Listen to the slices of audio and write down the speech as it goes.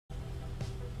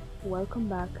Welcome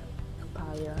back to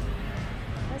Pyre.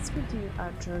 Let's continue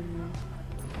our journey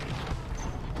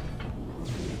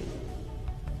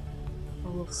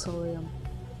of Soliam.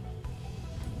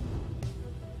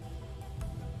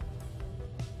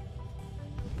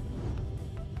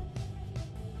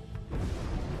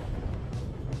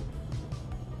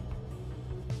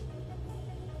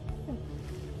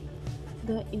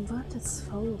 The inverted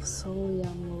soul of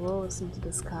Soliam rose into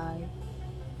the sky.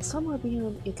 Somewhere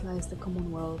beyond it lies the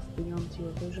Commonwealth, beyond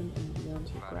your vision and beyond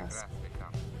your grasp.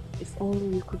 If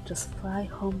only you could just fly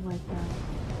home right now.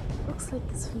 Looks like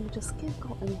this thing just can't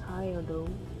go any higher though,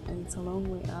 and it's a long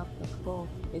way up that fall,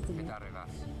 isn't it?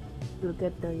 You'll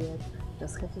get there yet,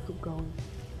 just have to keep going.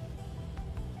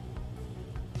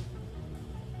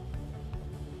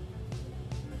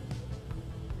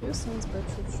 Few signs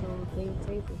Bertrude show gain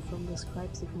favor from the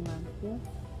scribes if you land here,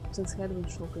 since Hedwig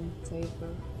shall gain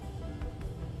favor.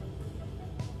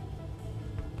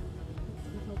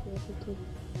 I'll be able to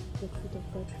get rid of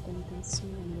Bertrude anytime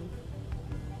soon anyway.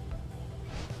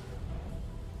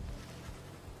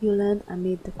 You land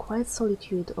amid the quiet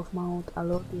solitude of Mount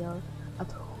Alodial,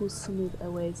 at whose summit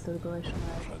awaits the liberation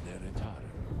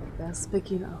rite. Thus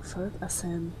begin our third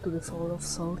ascent to the fall of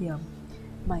Soliam.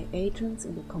 My agents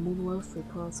in the Commonwealth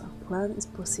reports our plan is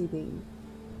proceeding.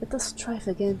 Let us strive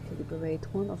again to liberate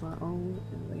one of our own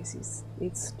and raise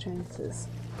its chances.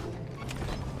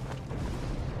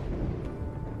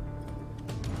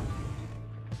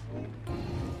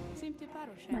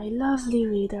 My lovely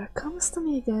reader comes to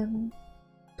me again.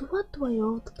 To what do I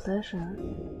owe the pleasure?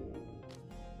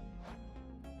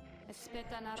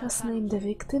 Just name the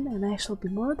victim and I shall be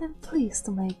more than pleased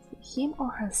to make him or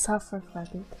her suffer for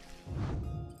it.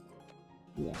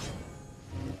 Yeah.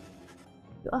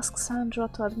 You ask Sandra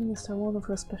to administer one of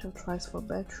her special tries for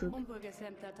Bertrude.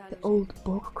 The old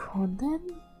bog crone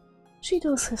then? She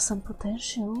does have some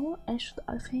potential, I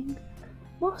think.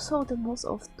 More so than most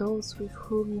of those with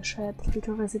whom you shared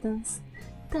little residence.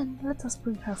 Then let us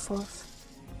bring her forth.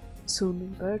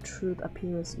 Soon Bertrude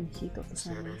appears in heat of the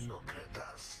ceremony.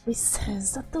 We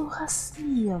sense that thou hast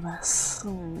need of us.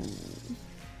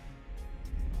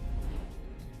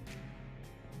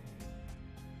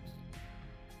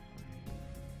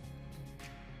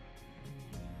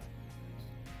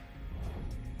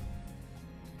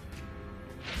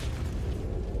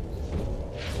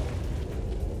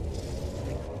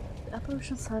 The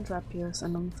apparition Sandra appears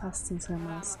among fasting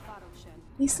ceremonies.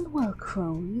 Listen well,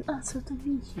 crone, you answer to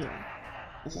me here.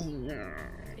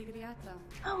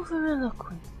 How very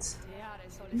eloquent.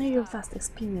 May your vast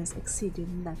experience exceed your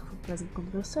knack for pleasant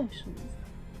conversations.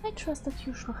 I trust that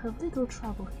you shall have little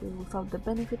trouble here without the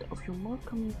benefit of your more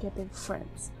communicative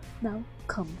friends. Now,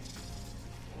 come.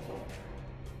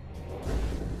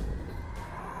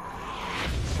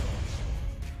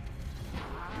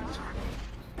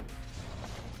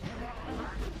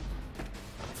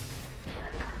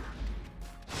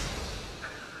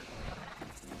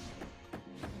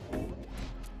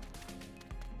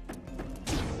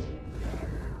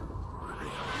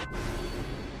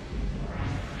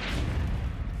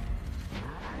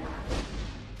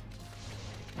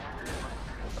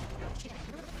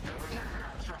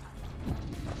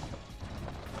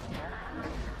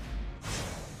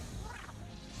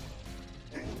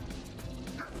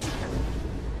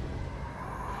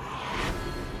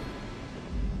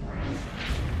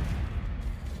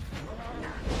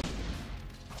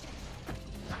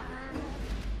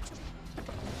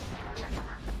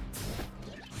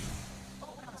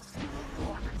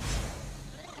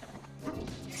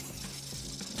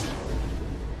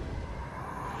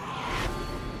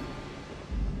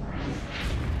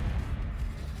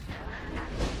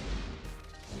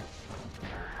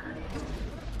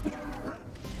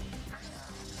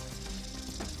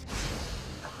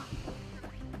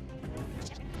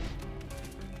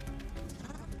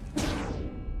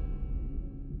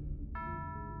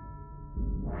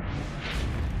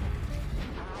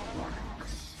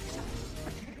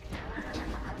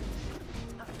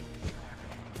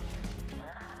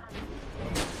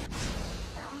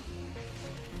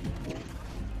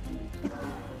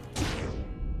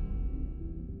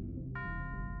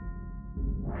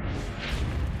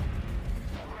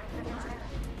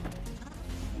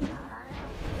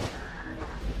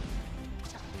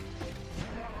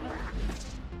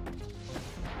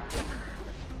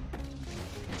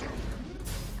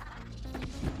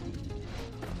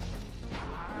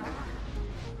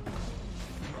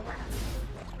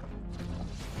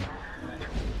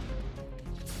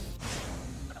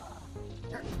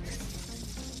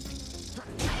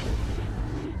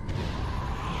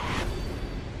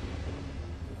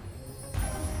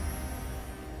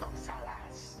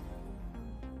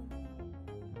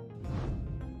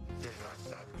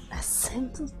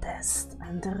 sent to test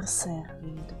and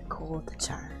serving to be called a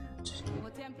charge.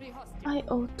 I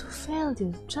ought to fail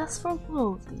you just for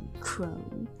holding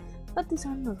crown, but these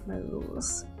are not my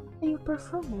rules, and your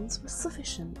performance was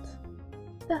sufficient.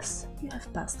 Thus, you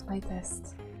have passed my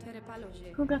test.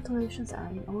 Congratulations are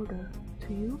in order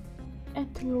to you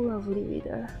and to your lovely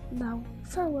reader. Now,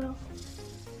 farewell.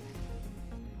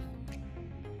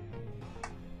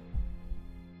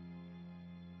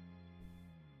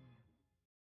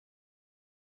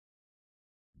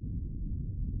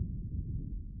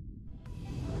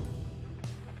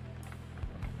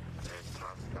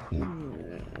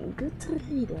 Good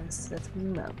readers that we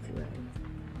love, right?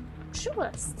 Show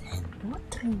us then what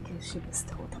trinkets she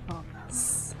bestowed upon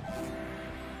us.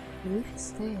 Leave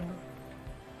his tale.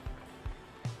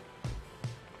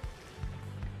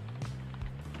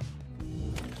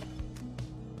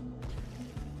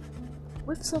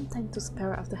 With some time to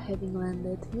spare after having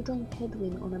landed, you join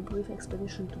Hedwin on a brief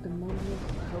expedition to the monument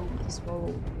to help the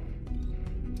swallow.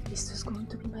 Is this going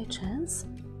to be my chance?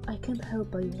 I can't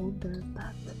help but wonder,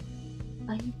 but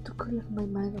I need to clear my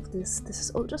mind of this. This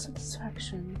is all just a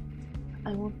distraction.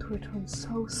 I want to return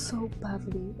so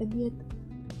badly, and yet,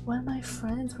 while my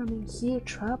friends remain here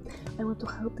trapped, I want to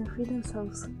help them free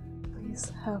themselves.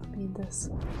 Please help me in this.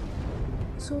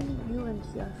 So you and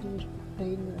he are finished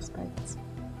paying your respects.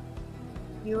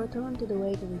 You return to the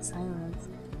wagon in silence,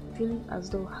 feeling as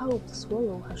though Hope the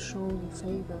Swallow has shown you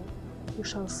favor. You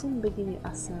shall soon begin your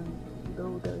ascent,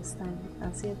 though there is time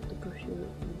as yet to pursue your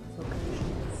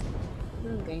vocations.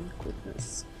 You gain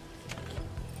quickness.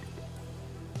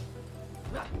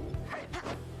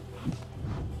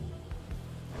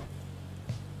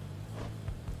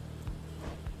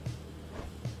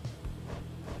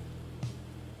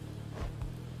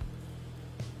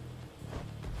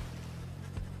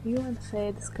 You and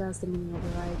Faye discuss the meaning of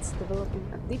the rites,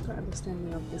 developing a deeper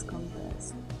understanding of this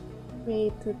contest,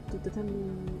 created to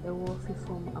determine a worthy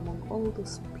form among all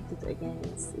those pitted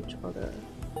against each other.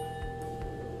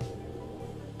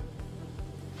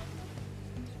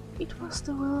 It was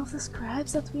the will of the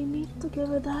scribes that we meet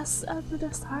together thus under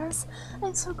the stars.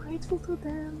 I'm so grateful to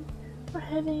them for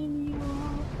having you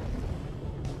all.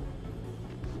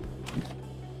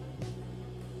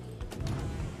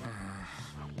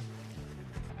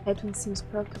 Edwin seems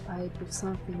preoccupied with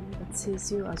something that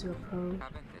sees you as you approach.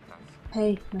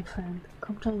 Hey, my friend,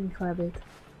 come join me for a bit.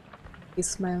 His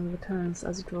smile returns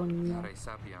as you draw near.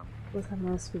 What a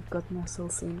mess we've gotten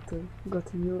ourselves into,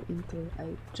 gotten you into.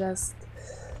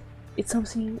 It's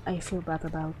something I feel bad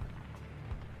about.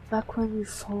 Back when we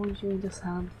found you in the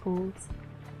sandfalls,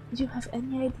 did you have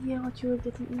any idea what you were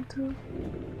getting into?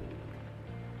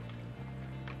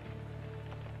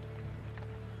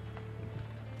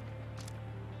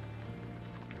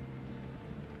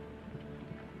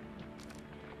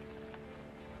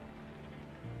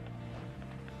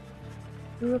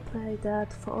 You reply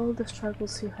that for all the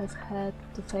struggles you have had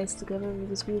to face together with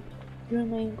this group, you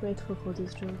remain grateful for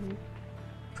this journey.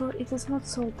 For it is not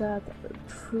so that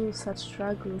through such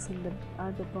struggles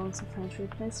are the bonds of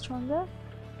friendship made stronger?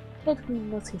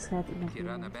 Edwin nods his head in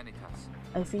agreement.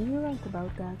 I think you're right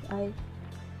about that.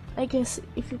 I guess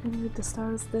if you can read the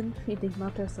stars, then reading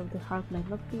matters of the heart might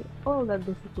not be all that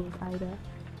difficult either.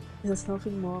 This is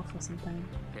nothing more for some time.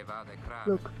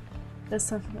 Look, there's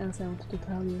something else I wanted to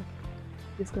tell you.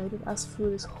 You've guided us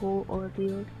through this whole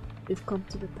ordeal. We've come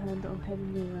to depend on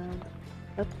having you around.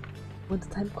 But when the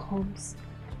time comes,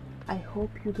 I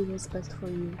hope you do what's best for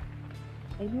you.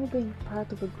 I know being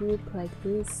part of a group like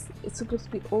this, it's supposed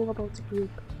to be all about the group,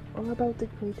 all about the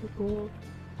greater goal,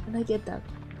 and I get that.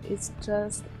 It's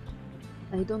just,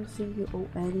 I don't think you owe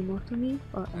any more to me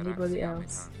or anybody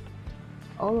else.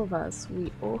 All of us,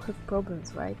 we all have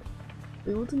problems, right?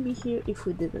 We wouldn't be here if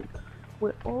we didn't.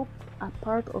 We're all a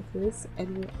part of this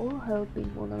and we're all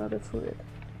helping one another through it.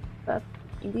 But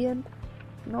in the end,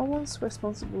 no one's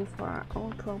responsible for our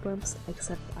own problems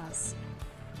except us.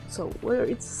 So whether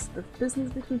it's the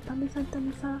business between Tamifa and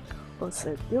Tamifa, or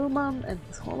Sir Gilman and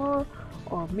his honor,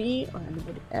 or me or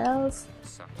anybody else,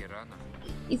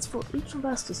 it's for each of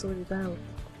us to sort it out.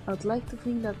 I'd like to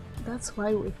think that that's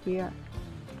why we're here.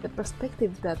 The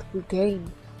perspective that we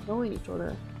gain knowing each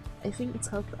other, I think it's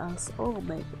helped us all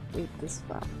make it this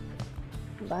far.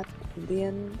 But in the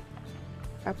end,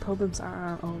 our problems are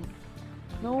our own.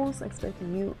 No one's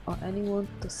expecting you or anyone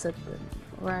to set them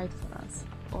right for us,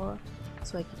 or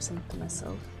so I keep saying to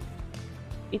myself.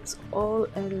 It's all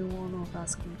any one of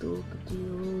us can do to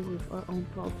deal with our own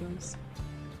problems,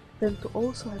 then to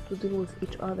also have to deal with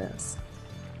each other's.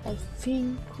 I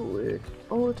think we're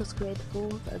all just grateful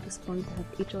that at this point to have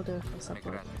each other for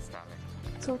support.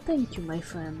 So thank you, my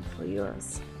friend, for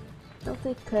yours. Now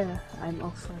take care, I'm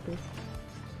off for a bit.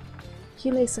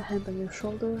 He lays a hand on your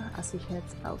shoulder as he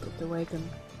heads out of the wagon.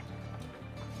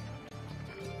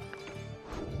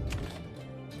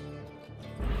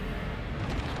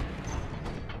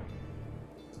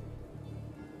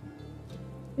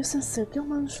 You and Sir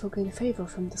Gilman shall gain favor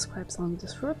from the scribes along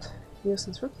this route. You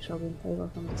and Rookie shall gain favor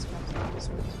from the scribes along this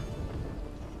route.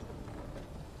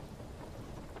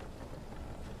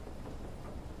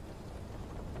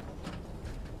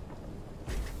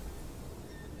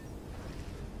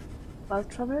 While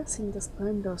traversing the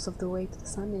splendors of the Way to the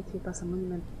Sun, you pass a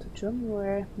monument to John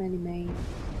where many may,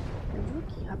 and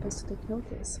Rookie happens to take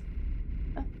notice.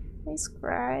 Hey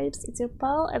scribes, it's your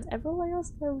pal and everyone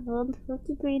else around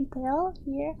Rookie Greentail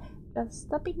here, just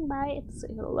stopping by to say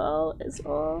hello is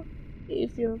all.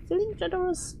 If you're feeling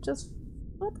generous, just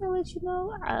thought I'll let you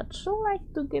know I'd sure like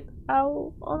to get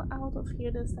out of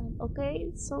here this time,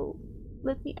 okay? So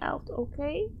let me out,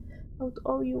 okay? I would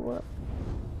owe you one.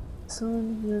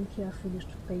 Soon you and he are finished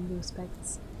paying your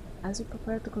respects. As you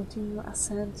prepare to continue your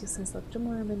ascent, you sense that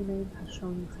Jumara Many has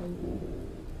shown you favor.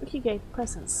 Rookie gave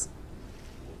presents.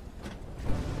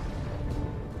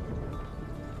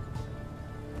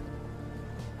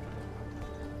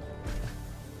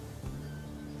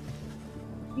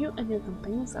 You and your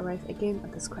companions arrive again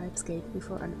at the Scribe's Gate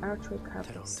before an archway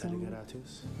carved of stone.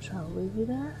 Shall we be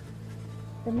there?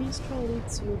 The minstrel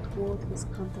leads you toward his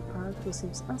counterpart, who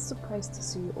seems unsurprised to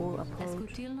see you all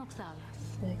approach.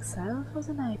 The exile for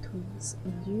the Night Winds,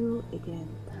 and you again,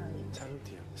 Tarit.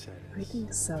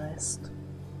 Greetings, Celeste.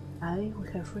 Aye, we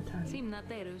have returned.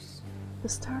 The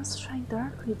stars shine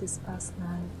darkly this past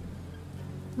night.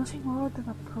 Nothing more than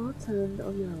a portent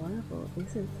of your arrival,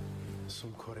 is it?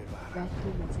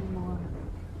 Exactly, nothing more.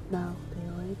 Now they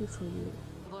are ready for you.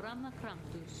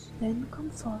 Then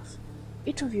come forth.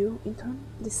 Each of you, in turn,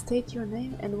 state your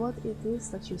name and what it is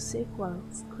that you seek while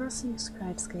crossing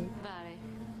Scribe's Gate.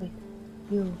 Wait,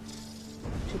 you.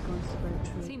 She points to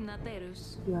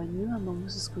Bertrude. You are new among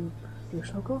this group. You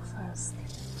shall go first.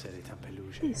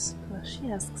 This,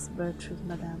 she asks Bertrude,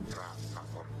 madame.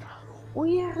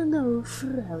 We are no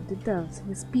Frau de dancing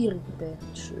is Pyre,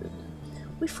 Bertrude.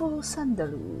 We follow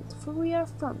Sandalwood, for we are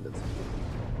fond of him.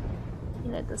 He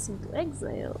led us into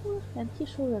exile, and he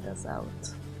shall let us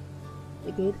out.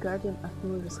 The gate guardian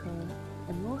acknowledges her,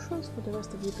 and motions for the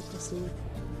rest of you to proceed.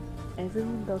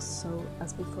 Everyone does so,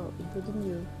 as before, including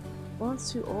you.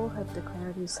 Once you all have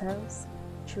declared yourselves,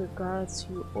 she regards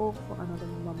you all for another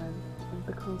moment, and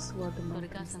beckons toward the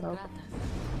mountain's top.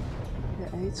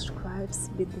 The 8 scribes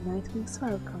bid the Nightwings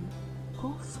welcome.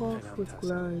 Go forth with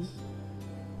glory.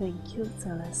 Thank you,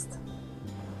 Celeste.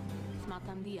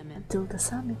 Until the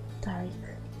summit, Tarik.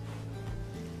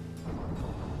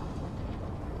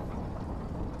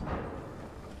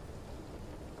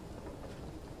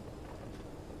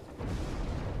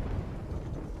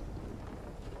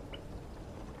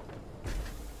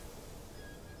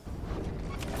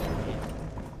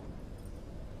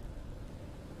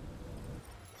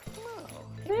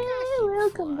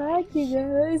 Welcome back, you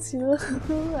guys.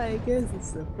 I guess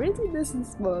it's a pretty decent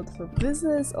spot for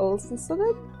business also, so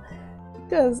that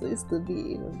because it's to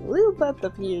be in a little bit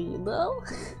up here,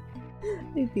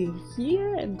 We'd be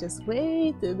here and just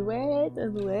wait and wait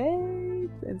and wait,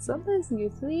 and sometimes you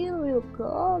feel real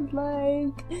cold,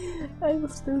 like I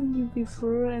was telling you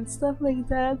before, and stuff like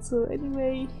that. So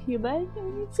anyway, you buying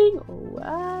anything or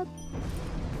what?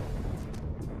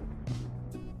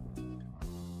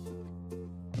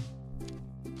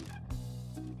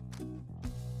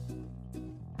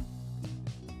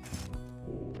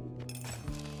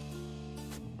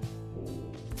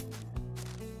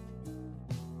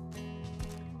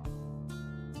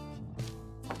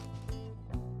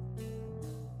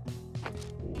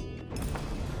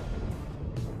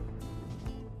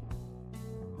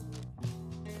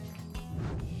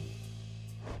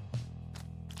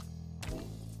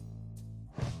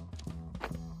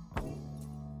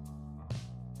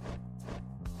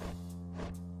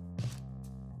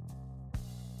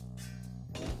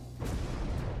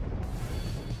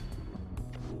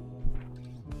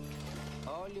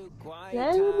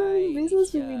 Yeah, I'm doing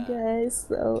business with you guys,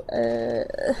 so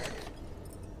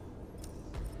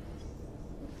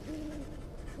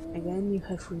Again, you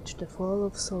have reached the fall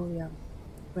of Soliam,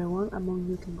 where one among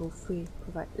you can go free,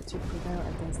 provided you prevail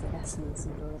against the essence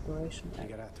in the liberation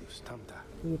act.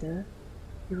 Reader,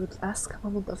 we would ask a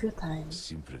moment of your time.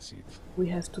 We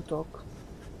have to talk.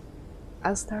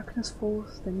 As darkness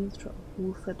falls, the minstrel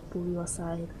will pull you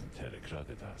aside.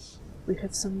 We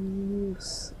have some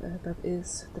news that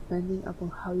is, depending upon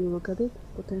how you look at it,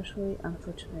 potentially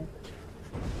unfortunate.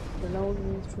 The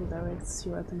lone minstrel directs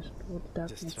your attention toward the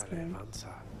darkness sky.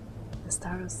 The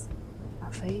stars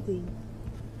are fading.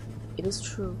 It is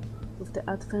true, with the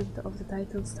advent of the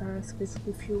Titan stars,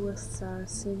 visibly fewer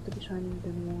stars seem to be shining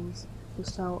than ones you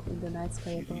saw in the night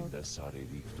sky above.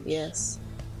 Yes,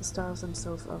 the stars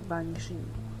themselves are vanishing.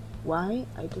 Why?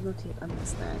 I do not yet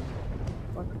understand.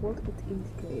 But what it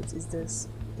indicates is this: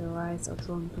 the rites are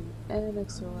drawn to an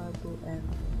inexorable end.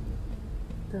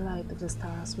 The light of the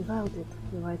stars, without it,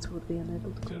 the rites would be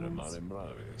unable to commence.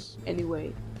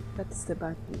 Anyway, that is the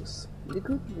bad news. The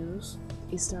good news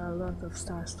is there are a lot of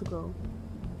stars to go.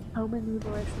 How many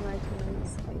liberation rites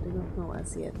remains, I do not know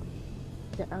as yet.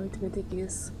 The arithmetic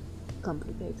is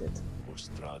complicated.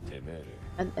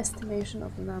 An estimation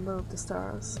of the number of the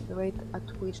stars, the rate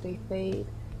at which they fade,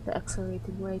 the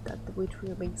accelerating rate at which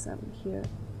we are being summoned here.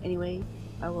 Anyway,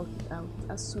 I'll work it out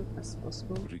as soon as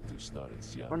possible.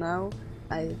 For now,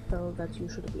 I felt that you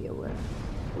should be aware.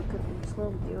 We can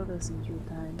inform the others in due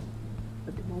time.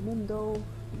 At the moment though,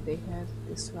 they have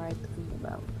this right to think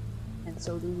about. And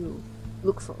so do you.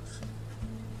 Look forth.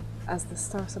 As the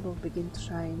stars above begin to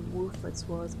shine, Wolfred's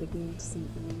words begin to sink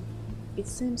in. It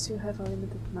seems you have a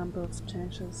limited number of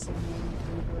chances remaining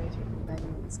to liberate your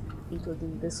companions,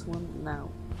 including this one now.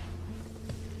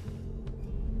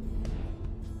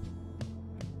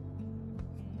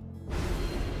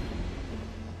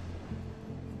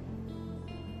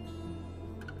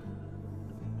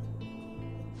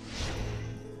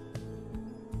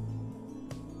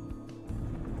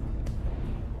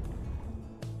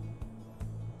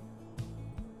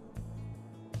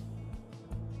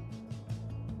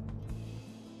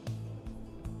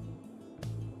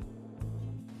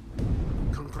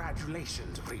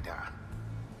 Congratulations, reader.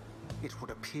 It would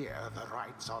appear the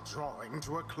rites are drawing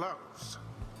to a close.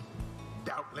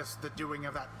 Doubtless the doing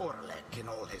of that Orlek in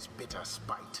all his bitter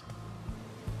spite.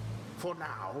 For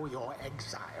now, your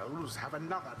exiles have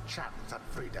another chance at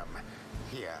freedom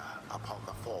here upon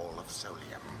the fall of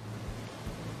Soliam.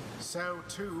 So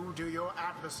too do your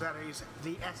adversaries,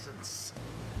 the Essence.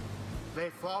 They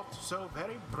fought so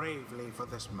very bravely for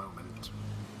this moment.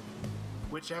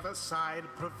 Whichever side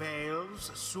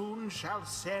prevails soon shall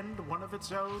send one of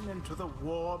its own into the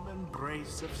warm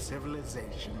embrace of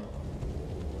civilization.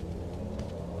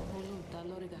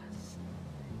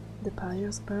 The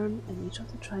pyres burn and each of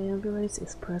the triumvirates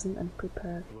is present and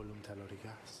prepared.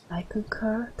 I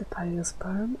concur, the pyres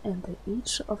burn and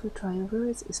each of the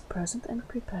triumvirates is present and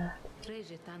prepared.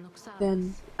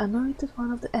 Then, anointed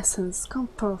one of the Essence, come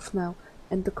forth now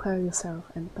and declare yourself,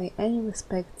 and pay any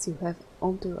respects you have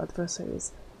unto your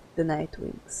adversaries, the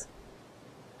Nightwings.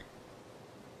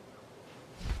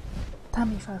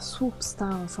 Tamifa swoops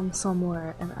down from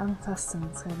somewhere and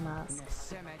unfastens her mask.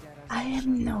 I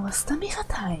am Noah's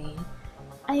Tamifa.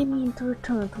 I mean to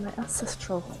return to my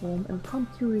ancestral home and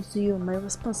promptly resume my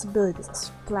responsibilities as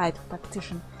flight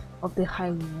tactician of the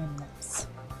Highland Remnants.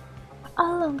 A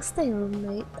long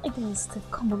stalemate against the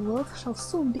Commonwealth shall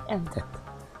soon be ended,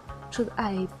 should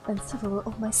I and several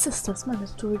of my sisters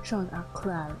manage to rejoin our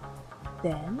clan.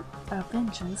 Then our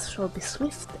vengeance shall be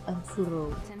swift and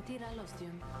thorough.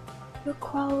 Your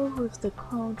quarrel with the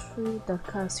country that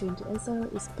cast you into exile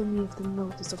is beneath the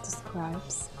notice of the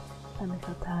scribes,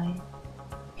 Tamifatai.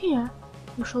 Here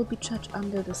you shall be judged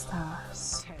under the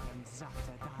stars.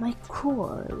 My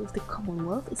quarrel with the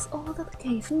Commonwealth is all that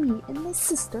gave me and my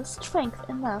sisters strength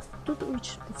enough to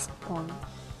reach this point.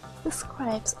 The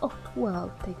scribes ought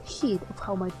well take heed of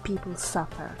how my people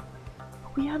suffer.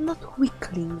 We are not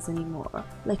weaklings anymore,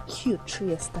 like cute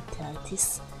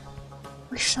Triestatites.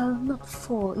 We shall not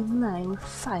fall in line with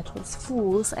fightless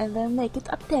fools and their naked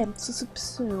attempts to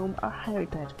subsume our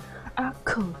heritage, our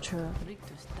culture.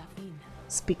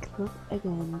 Speak not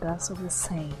again thus of the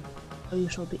same, or you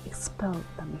shall be expelled,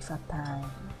 Tamifatai.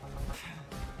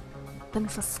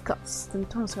 Tamifa scoffs, then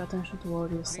turns her attention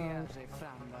toward your side.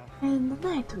 And the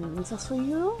Nightwings, as for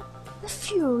you, the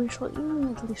fury shall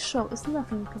immediately show is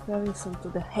nothing in comparison to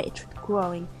the hatred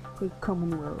growing for your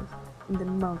Commonwealth in the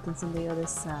mountains on the other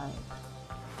side.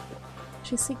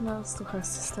 She signals to her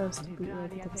sisters to be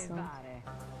ready themselves.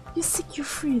 You seek your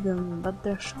freedom, but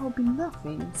there shall be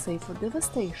nothing save for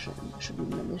devastation should you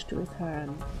manage to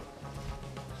return.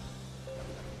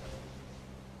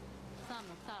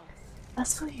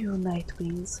 As for you,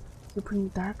 Nightwings, you bring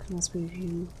darkness with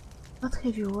you. What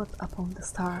have you wrought upon the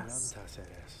stars?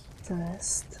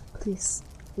 Celeste, please,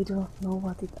 we do not know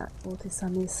what is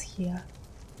amiss here.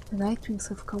 The Nightwings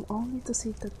have come only to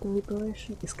see that the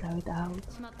liberation is carried out.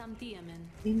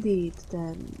 Indeed,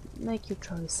 then, make your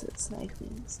choices,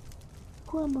 Nightwings.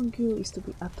 Who among you is to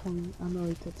be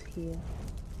anointed here?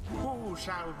 Who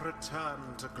shall return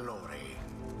to glory?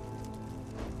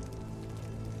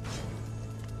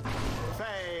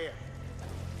 Faye!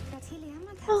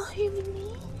 Oh, you mean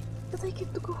me? That I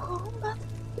get to go home, but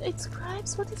the 8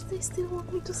 scribes, what if they still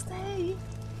want me to stay?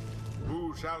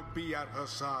 Who shall be at her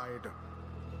side?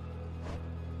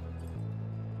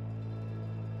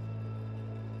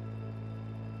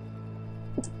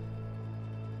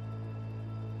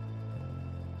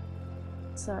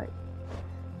 Sorry.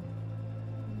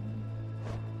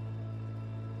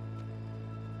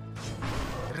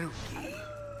 Ruki.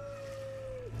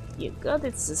 You got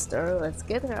it, sister. Let's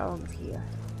get her out of here.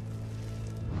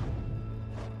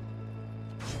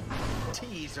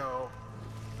 Tizo.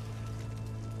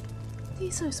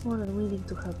 Tiso is more than willing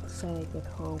to help Faye get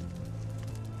home.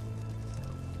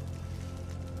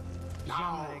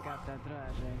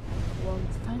 One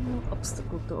final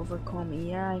obstacle to overcome,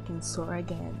 yeah, I can soar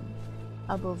again.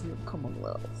 Above your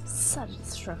commonwealth, such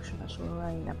destruction I shall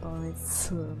rain upon it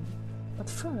soon. But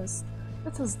first,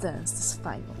 let us dance this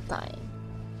final time.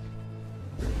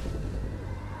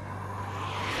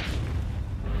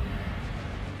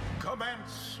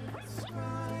 Commence!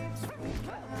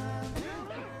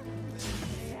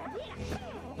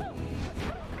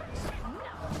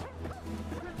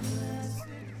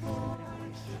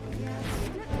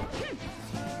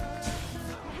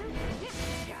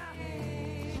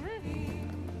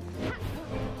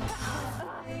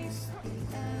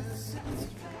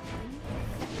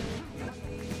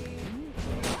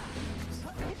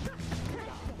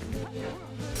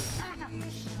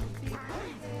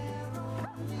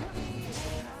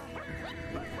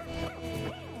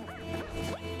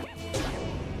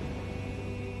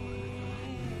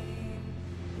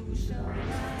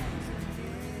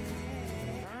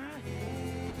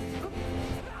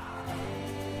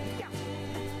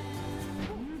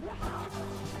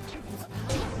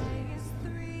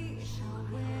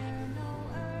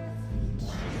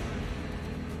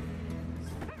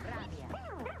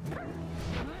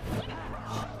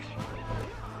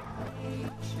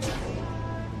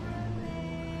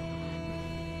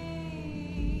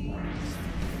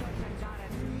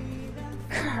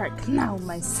 Hark now,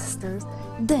 my sisters.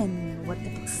 Then what the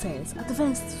book says,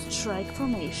 advance to strike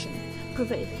formation.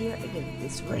 Prevail here against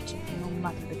this regime, no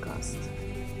matter the cost.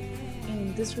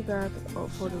 In disregard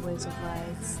for the ways of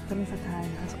rites,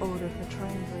 Tanifatine has ordered her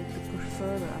triumvirate to push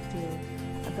further until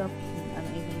adopting an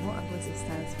even more aggressive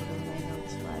stance for the remainder of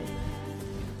his life.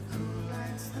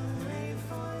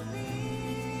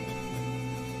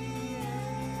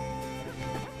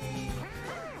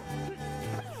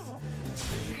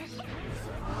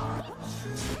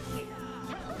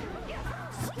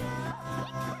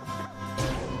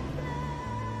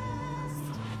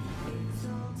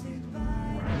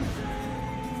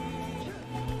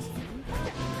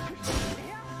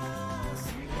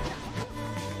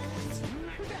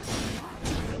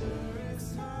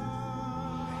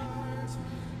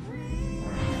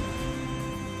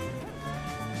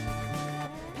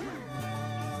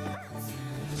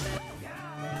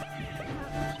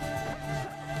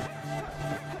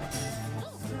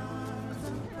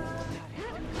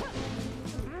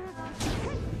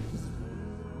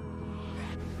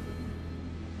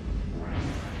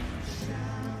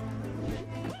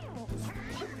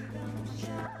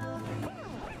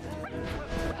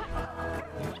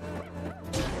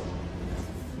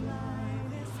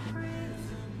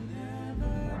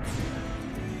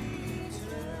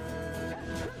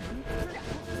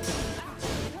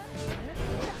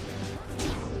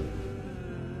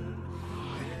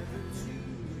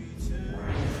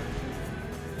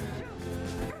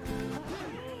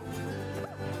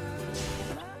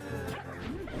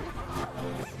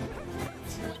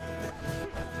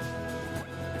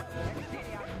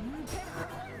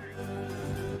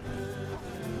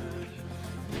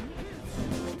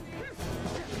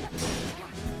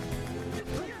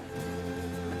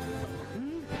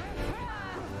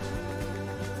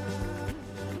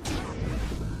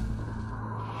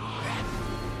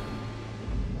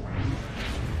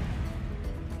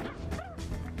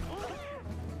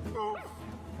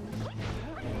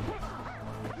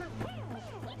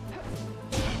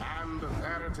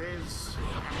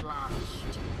 At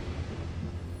last,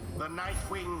 the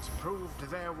Nightwings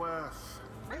proved their worth.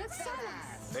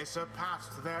 They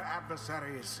surpassed their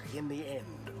adversaries in the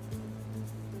end.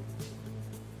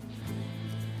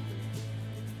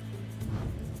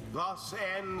 Thus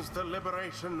ends the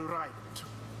liberation rite.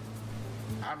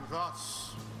 And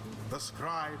thus, the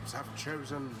scribes have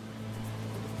chosen.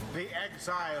 The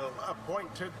exile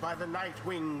appointed by the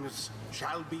Nightwings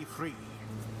shall be free,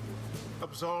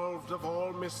 absolved of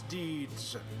all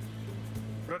misdeeds,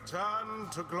 return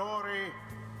to glory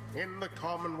in the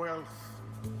Commonwealth.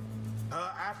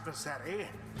 Her adversary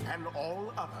and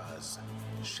all others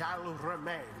shall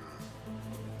remain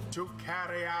to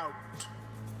carry out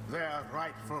their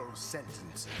rightful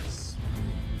sentences.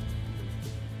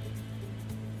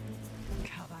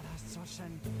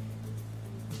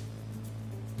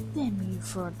 Damn you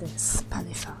for this,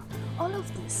 Palifa. All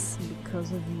of this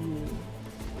because of you.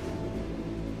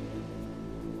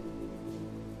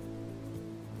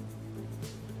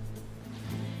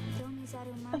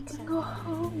 I can go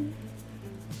home.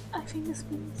 I think this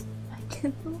means I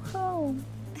can go home.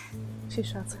 She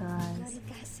shuts her eyes.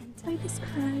 Write the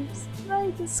scribes.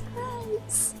 Write the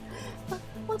scribes. But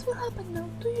what will happen now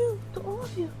to you, to all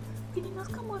of you? Can you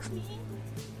not come with me?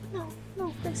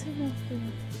 No, they say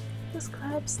nothing. The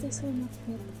scribes, they say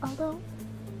nothing. Although,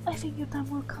 I think your time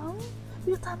will come.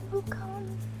 Your time will come.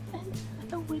 And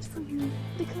I'll wait for you.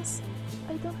 Because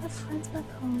I don't have friends back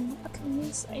home. At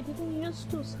least I didn't used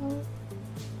to, so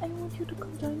I want you to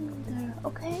come join me there,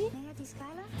 okay?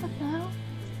 But now,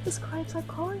 the scribes are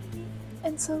calling me.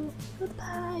 And so,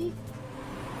 goodbye.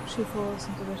 She falls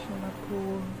into the swimming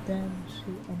pool, then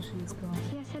she is gone.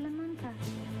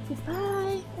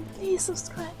 Goodbye, and please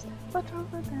subscribe. Watch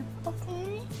over them,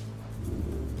 okay?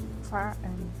 Far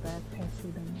and back her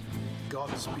freedom.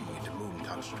 Godspeed,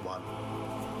 moon-touched one.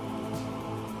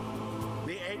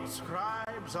 The 8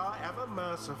 scribes are ever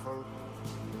merciful.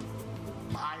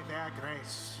 By their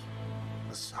grace,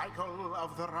 the cycle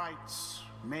of the rites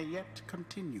may yet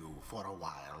continue for a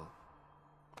while.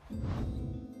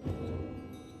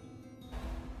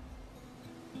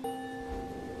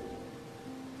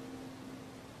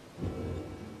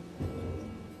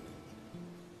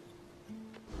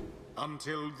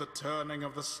 Until the turning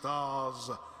of the stars,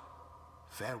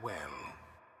 farewell.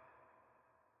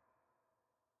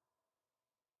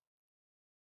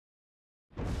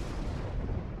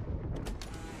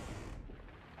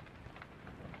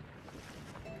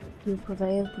 You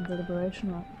prevailed in the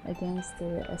liberation against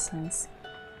the exiles.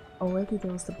 Already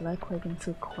does the Black Wagon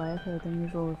feel quieter than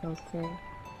usual without fear.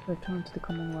 Return to the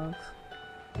Commonwealth.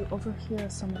 You overhear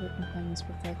some of your companions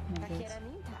reflecting on this.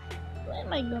 When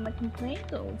am I gonna complain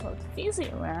though without Fizzy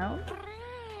around?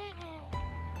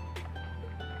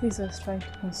 Fizzy is trying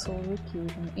to console Ricky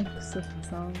with an inconsistent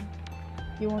song.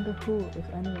 You wonder who, if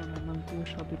anyone among you,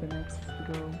 shall be the next to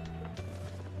go.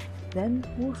 Then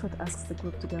Wolford asks the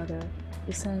group together.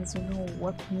 You sense you know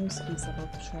what news he's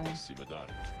about to share.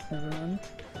 Everyone,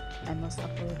 I must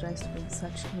apologize to bring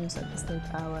such news at this late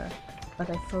hour, but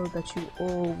I thought that you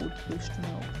all would wish to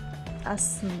know,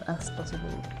 as soon as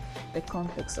possible. The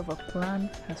context of our plan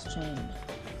has changed.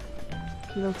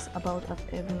 He looks about at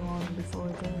everyone before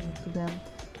returning to them.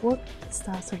 What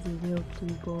stars have revealed to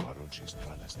you both?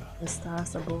 The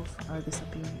stars above are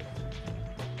disappearing.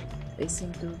 They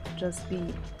seem to just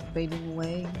be fading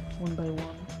away one by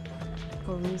one,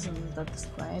 for reasons that the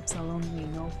scribes alone may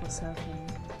know for certain,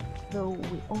 though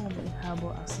we all may harbor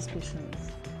our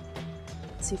suspicions.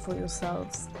 See for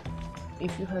yourselves,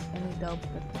 if you have any doubt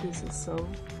that this is so.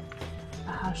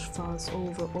 A hush falls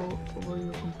over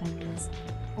your companions,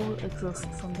 all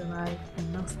exhausted from the ride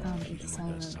and now stand in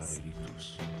silence.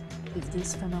 If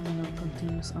this phenomenon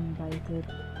continues unabated,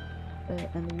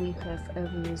 and we have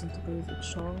every reason to believe it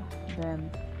shall,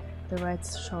 then the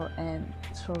rites shall end,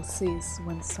 shall cease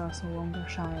when the stars no longer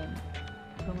shine.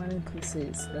 Permanently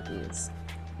cease, that is.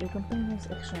 Your companions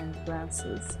exchange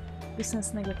glances. You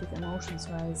sense negative emotions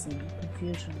rising,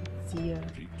 confusion, fear.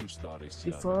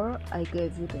 Before, I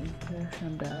gave you the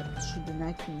impression that should the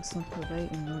Night Kings not prevail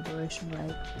in the liberation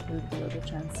rite, there would be other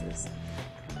chances.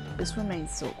 This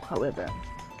remains so, however.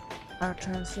 Our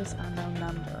chances are now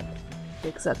numbered. The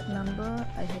exact number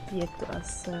I have yet to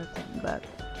ascertain, but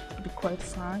to be quite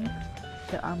frank,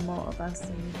 there are more of us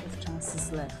than we have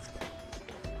chances left.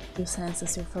 You sense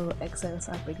as your fellow exiles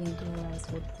are beginning to realize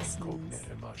what this means.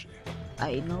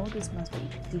 I know this must be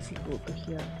difficult to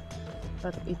hear,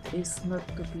 but it is not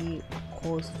to be a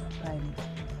cause of panic.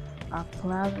 Our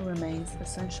plan remains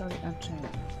essentially unchanged.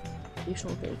 We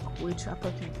shall take which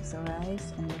opportunities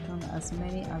arise and return as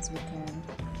many as we can.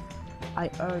 I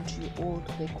urge you all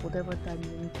to take whatever time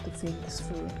you need to think this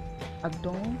through. At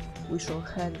dawn, we shall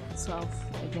head south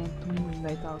again to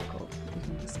Moonlight Alcove. We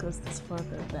can discuss this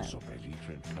further then.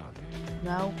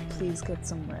 Now, please get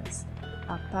some rest.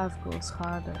 Our path grows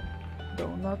harder,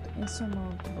 though not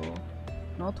insurmountable.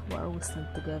 Not while we stand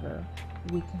together.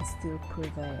 We can still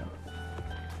prevail.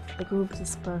 The group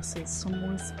disperses,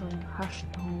 some whispering hushed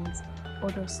tones,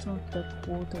 others turn to their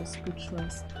quarters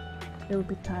speechless. There will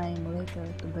be time later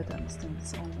to better understand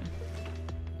this only.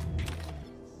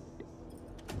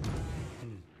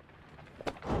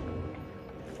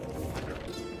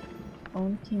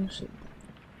 own kinship.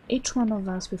 Each one of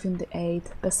us within the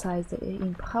Eight, besides the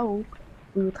imp Hope,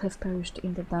 we would have perished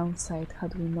in the downside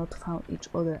had we not found each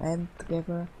other and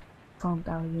together formed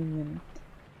our union.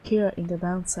 Here in the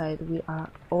downside we are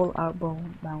all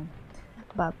bound,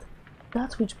 but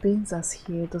that which brings us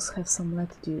here does have some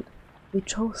latitude. We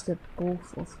chose the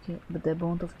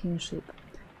bond of kinship.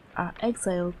 Our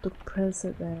exile took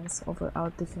precedence over our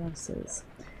differences.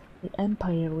 The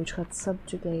empire which had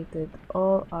subjugated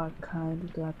all our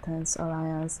kind to a tense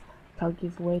alliance shall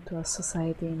give way to a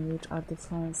society in which our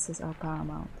differences are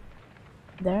paramount.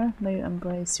 There may you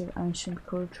embrace your ancient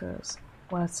cultures,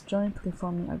 whilst jointly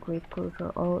forming a great culture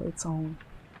all its own.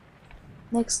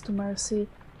 Next to mercy,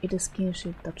 it is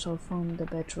kinship that shall form the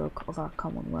bedrock of our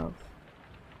commonwealth.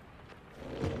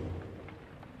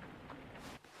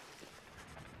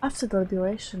 After the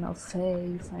liberation of Faye,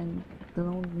 you find the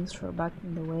lone minstrel back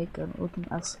in the wake and looking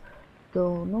as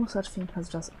though no such thing has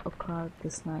just occurred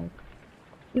this night.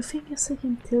 You think you see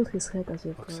him tilt his head as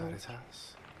you approach.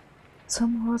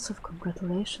 Some words of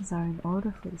congratulations are in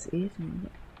order for this evening,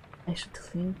 I should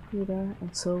think, reader,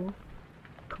 and so,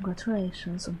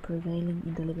 congratulations on prevailing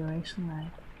in the liberation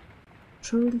rite.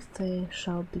 Truly Faye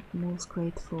shall be most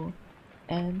grateful,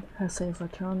 and her safe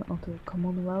return unto the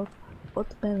Commonwealth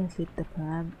would benefit the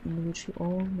plan in which you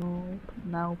all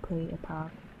now play a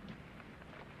part.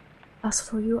 As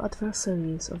for you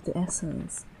adversaries of the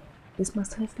Essence, this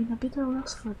must have been a bitter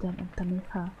loss for them and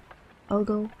Tamilha,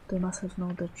 although they must have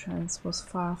known the chance was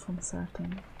far from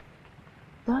certain.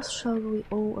 Thus shall we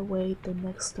all await the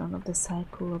next turn of the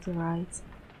cycle of the rites.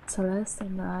 Celeste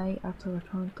and I are to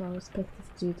return to our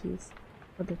respective duties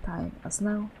for the time, as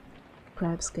now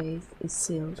Crab's Gate is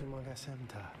sealed.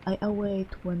 I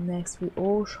await when next we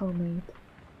all shall meet,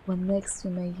 when next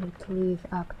we may yet live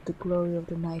up to the glory of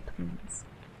the night winds,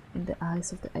 in the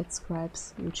eyes of the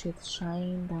exiles which yet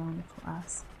shine down for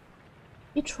us.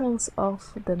 He trails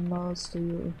off, then nods to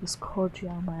you in his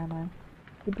cordial manner.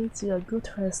 He bids you a good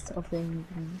rest of the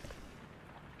evening.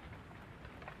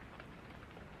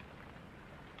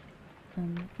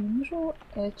 Unusual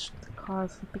edged card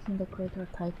for picking the greater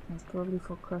titans, probably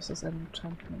for curses and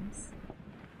enchantments.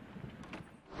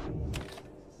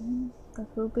 That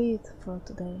will be it for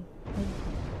today.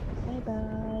 Bye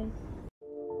bye!